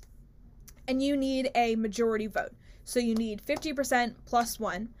House. And you need a majority vote. So you need 50% plus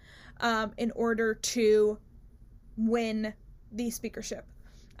 1 in order to win the speakership.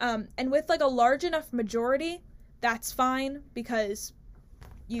 And with like a large enough majority, that's fine, because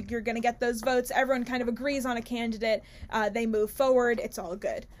you're going to get those votes. Everyone kind of agrees on a candidate. They move forward. It's all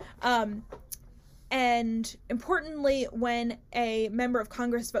good. And importantly, when a member of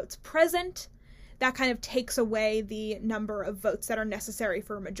Congress votes present, that kind of takes away the number of votes that are necessary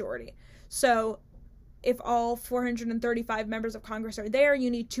for a majority. So if all 435 members of Congress are there,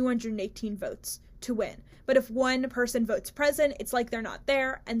 you need 218 votes to win. But if one person votes present, it's like they're not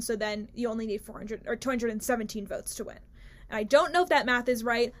there, and so then you only need 217 votes to win. And I don't know if that math is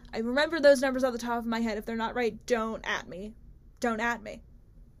right. I remember those numbers off the top of my head. If they're not right, don't at me. Don't at me.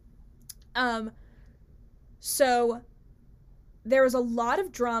 So there was a lot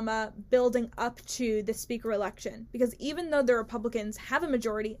of drama building up to the Speaker election, because even though the Republicans have a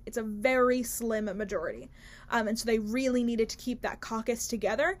majority, it's a very slim majority. And so they really needed to keep that caucus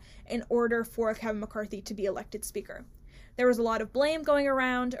together in order for Kevin McCarthy to be elected Speaker. There was a lot of blame going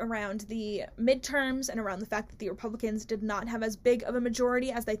around the midterms and around the fact that the Republicans did not have as big of a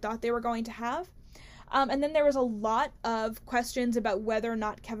majority as they thought they were going to have. And then there was a lot of questions about whether or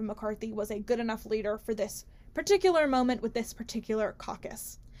not Kevin McCarthy was a good enough leader for this particular moment with this particular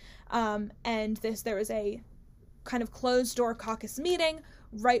caucus. And there was a kind of closed-door caucus meeting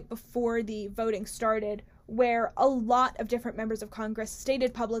right before the voting started, where a lot of different members of Congress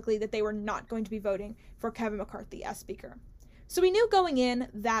stated publicly that they were not going to be voting for Kevin McCarthy as Speaker. So we knew going in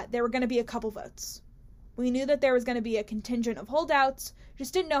that there were going to be a couple votes. We knew that there was going to be a contingent of holdouts,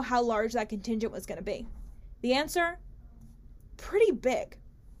 just didn't know how large that contingent was going to be. The answer? Pretty big.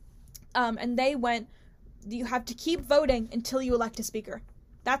 And they went, you have to keep voting until you elect a Speaker.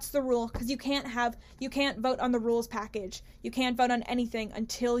 That's the rule, because you can't vote on the rules package. You can't vote on anything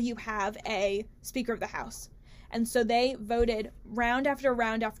until you have a Speaker of the House. And so they voted round after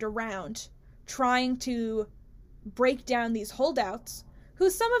round after round, trying to break down these holdouts, who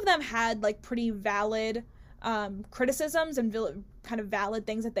some of them had like pretty valid criticisms and kind of valid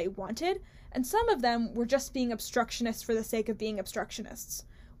things that they wanted, and some of them were just being obstructionists for the sake of being obstructionists.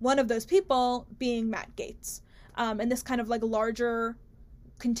 One of those people being Matt Gaetz. And this kind of like larger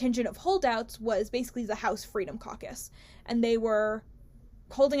contingent of holdouts was basically the House Freedom Caucus. And they were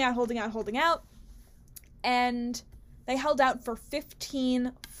holding out. And they held out for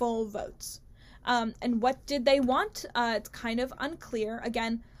 15 full votes. And what did they want? It's kind of unclear.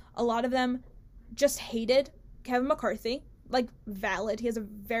 Again, a lot of them just hated Kevin McCarthy. Like, valid. He has a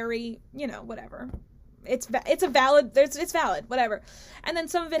very, whatever. It's valid, whatever. And then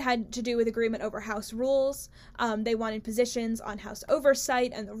some of it had to do with agreement over House rules. They wanted positions on House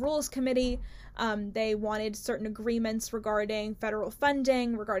oversight and the Rules Committee. They wanted certain agreements regarding federal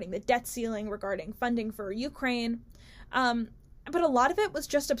funding, regarding the debt ceiling, regarding funding for Ukraine. But a lot of it was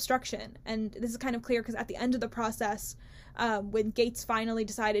just obstruction. And this is kind of clear because at the end of the process, when Gaetz finally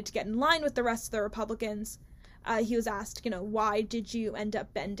decided to get in line with the rest of the Republicans, he was asked, why did you end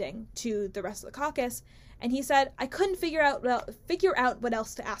up bending to the rest of the caucus? And he said, I couldn't figure out what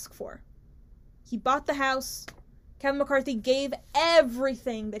else to ask for. He bought the House. Kevin McCarthy gave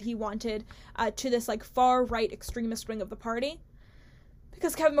everything that he wanted to this far-right extremist wing of the party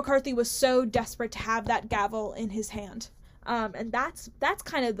because Kevin McCarthy was so desperate to have that gavel in his hand. And that's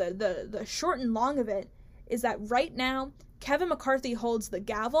kind of the short and long of it, is that right now Kevin McCarthy holds the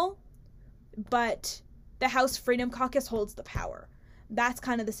gavel, but the House Freedom Caucus holds the power. That's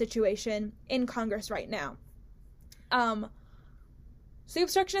kind of the situation in Congress right now. So the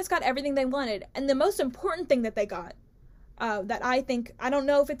obstructionists got everything they wanted. And the most important thing that they got, that I don't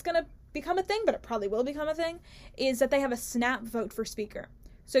know if it's going to become a thing, but it probably will become a thing, is that they have a snap vote for Speaker.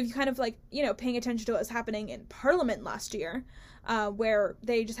 So if you kind of paying attention to what was happening in Parliament last year, where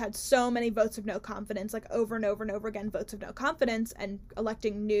they just had so many votes of no confidence, over and over and over again, votes of no confidence, and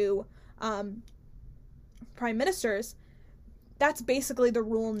electing new prime ministers, that's basically the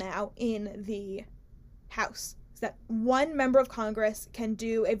rule now in the House, is that one member of Congress can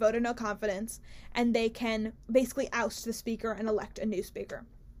do a vote of no confidence, and they can basically oust the Speaker and elect a new Speaker.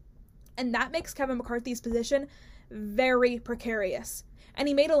 And that makes Kevin McCarthy's position very precarious. And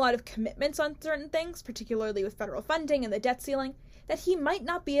he made a lot of commitments on certain things, particularly with federal funding and the debt ceiling, that he might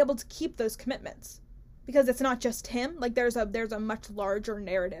not be able to keep those commitments. Because it's not just him, there's a much larger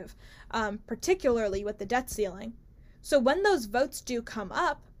narrative, particularly with the debt ceiling. So when those votes do come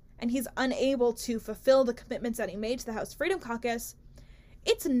up, and he's unable to fulfill the commitments that he made to the House Freedom Caucus,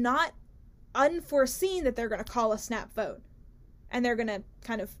 it's not unforeseen that they're going to call a snap vote. And they're going to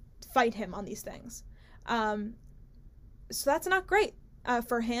kind of fight him on these things. So that's not great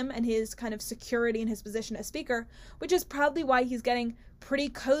for him and his kind of security in his position as Speaker, which is probably why he's getting pretty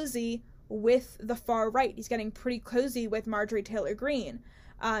cozy with the far right. He's getting pretty cozy with Marjorie Taylor Greene,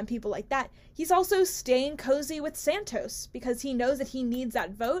 people like that. He's also staying cozy with Santos because he knows that he needs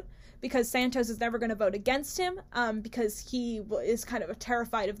that vote, because Santos is never going to vote against him, because he is kind of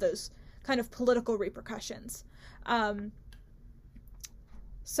terrified of those kind of political repercussions.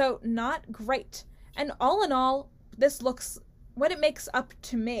 So not great. And all in all, what it makes up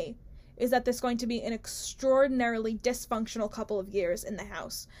to me is that there's going to be an extraordinarily dysfunctional couple of years in the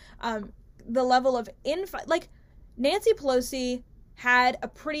House. The level of Nancy Pelosi had a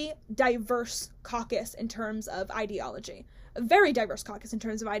pretty diverse caucus in terms of ideology. A very diverse caucus in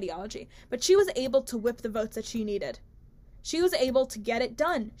terms of ideology. But she was able to whip the votes that she needed. She was able to get it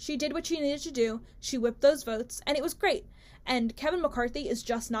done. She did what she needed to do. She whipped those votes, and it was great. And Kevin McCarthy is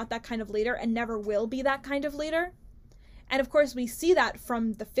just not that kind of leader and never will be that kind of leader. And of course, we see that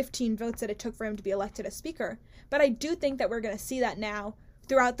from the 15 votes that it took for him to be elected as Speaker. But I do think that we're going to see that now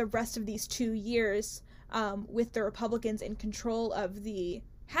throughout the rest of these 2 years with the Republicans in control of the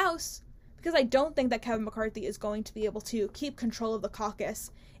House, because I don't think that Kevin McCarthy is going to be able to keep control of the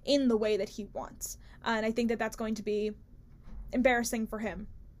caucus in the way that he wants. And I think that that's going to be embarrassing for him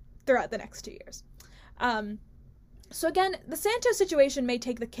throughout the next 2 years. So again, the Santos situation may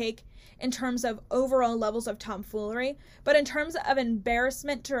take the cake in terms of overall levels of tomfoolery, but in terms of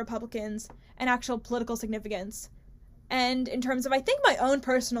embarrassment to Republicans and actual political significance, and in terms of, I think, my own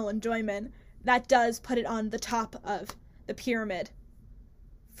personal enjoyment, that does put it on the top of the pyramid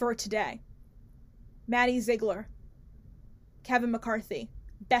for today. Maddie Ziegler, Kevin McCarthy,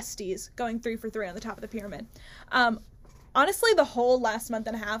 besties, going 3 for 3 on the top of the pyramid. Honestly, the whole last month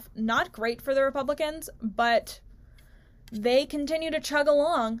and a half, not great for the Republicans, but they continue to chug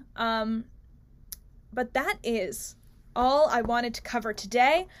along. But that is all I wanted to cover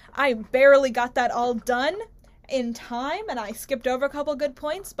today. I barely got that all done in time, and I skipped over a couple good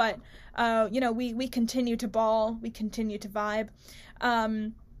points, but, we continue to ball, we continue to vibe.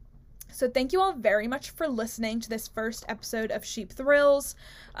 So thank you all very much for listening to this first episode of Sheep Thrills.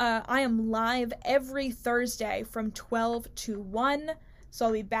 I am live every Thursday from 12 to 1, so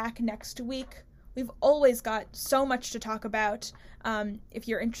I'll be back next week We've always got so much to talk about. If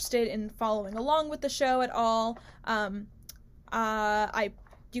you're interested in following along with the show at all,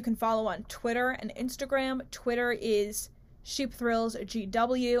 you can follow on Twitter and Instagram. Twitter is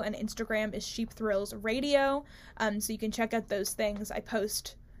SheepThrillsGW and Instagram is SheepThrillsRadio. So you can check out those things. I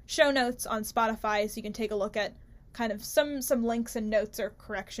post show notes on Spotify, so you can take a look at kind of some links and notes or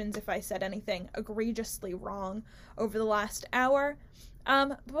corrections if I said anything egregiously wrong over the last hour.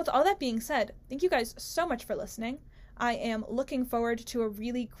 But with all that being said, thank you guys so much for listening. I am looking forward to a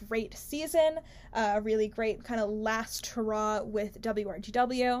really great season, a really great kind of last hurrah with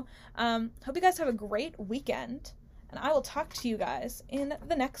WRGW. Hope you guys have a great weekend, and I will talk to you guys in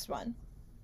the next one.